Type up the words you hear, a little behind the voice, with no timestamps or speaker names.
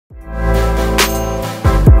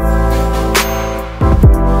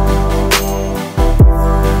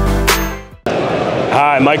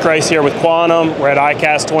Mike Rice here with Quantum. We're at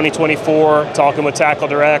ICAST 2024, talking with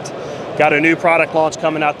TackleDirect. Got a new product launch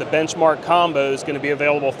coming out. The Benchmark Combo is going to be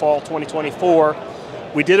available fall 2024.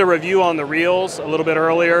 We did a review on the reels a little bit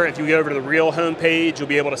earlier. If you go over to the reel homepage, you'll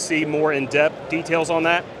be able to see more in-depth details on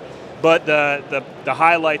that. But the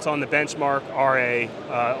highlights on the Benchmark are a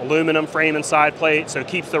aluminum frame and side plate, so it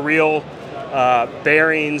keeps the reel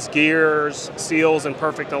bearings, gears, seals in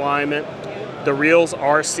perfect alignment. The reels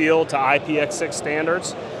are sealed to IPX6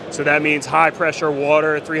 standards, so that means high pressure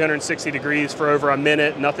water, 360 degrees for over a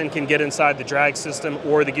minute. Nothing can get inside the drag system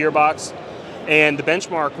or the gearbox. And the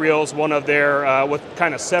Benchmark reels, one of their, what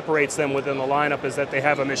kind of separates them within the lineup is that they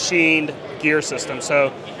have a machined gear system.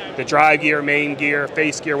 So the drive gear, main gear,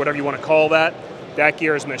 face gear, whatever you want to call that, that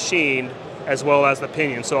gear is machined, as well as the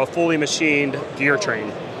pinion. So a fully machined gear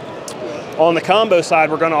train. On the combo side,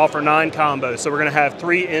 we're going to offer 9 combos. So we're going to have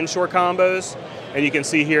 3 inshore combos, and you can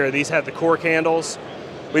see here, these have the cork handles.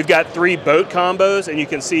 We've got 3 boat combos, and you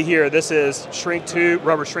can see here, this is shrink tube,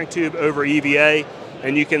 rubber shrink tube over EVA,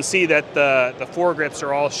 and you can see that the foregrips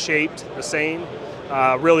are all shaped the same,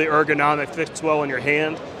 really ergonomic, fits well in your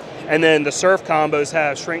hand. And then the surf combos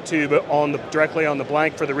have shrink tube on directly on the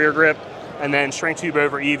blank for the rear grip, and then shrink tube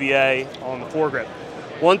over EVA on the foregrip.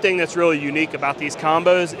 One thing that's really unique about these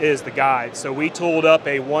combos is the guide. So we tooled up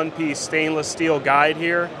a one-piece stainless steel guide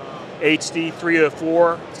here, HD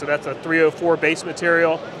 304, so that's a 304 base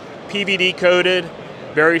material, PVD coated,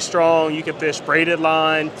 very strong. You can fish braided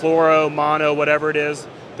line, fluoro, mono, whatever it is.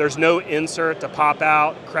 There's no insert to pop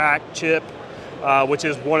out, crack, chip, which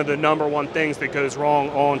is one of the '1 things that goes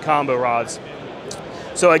wrong on combo rods.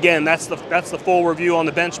 So again, that's the full review on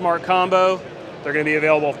the Benchmark combo. They're going to be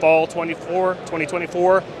available fall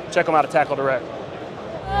 2024. Check them out at TackleDirect.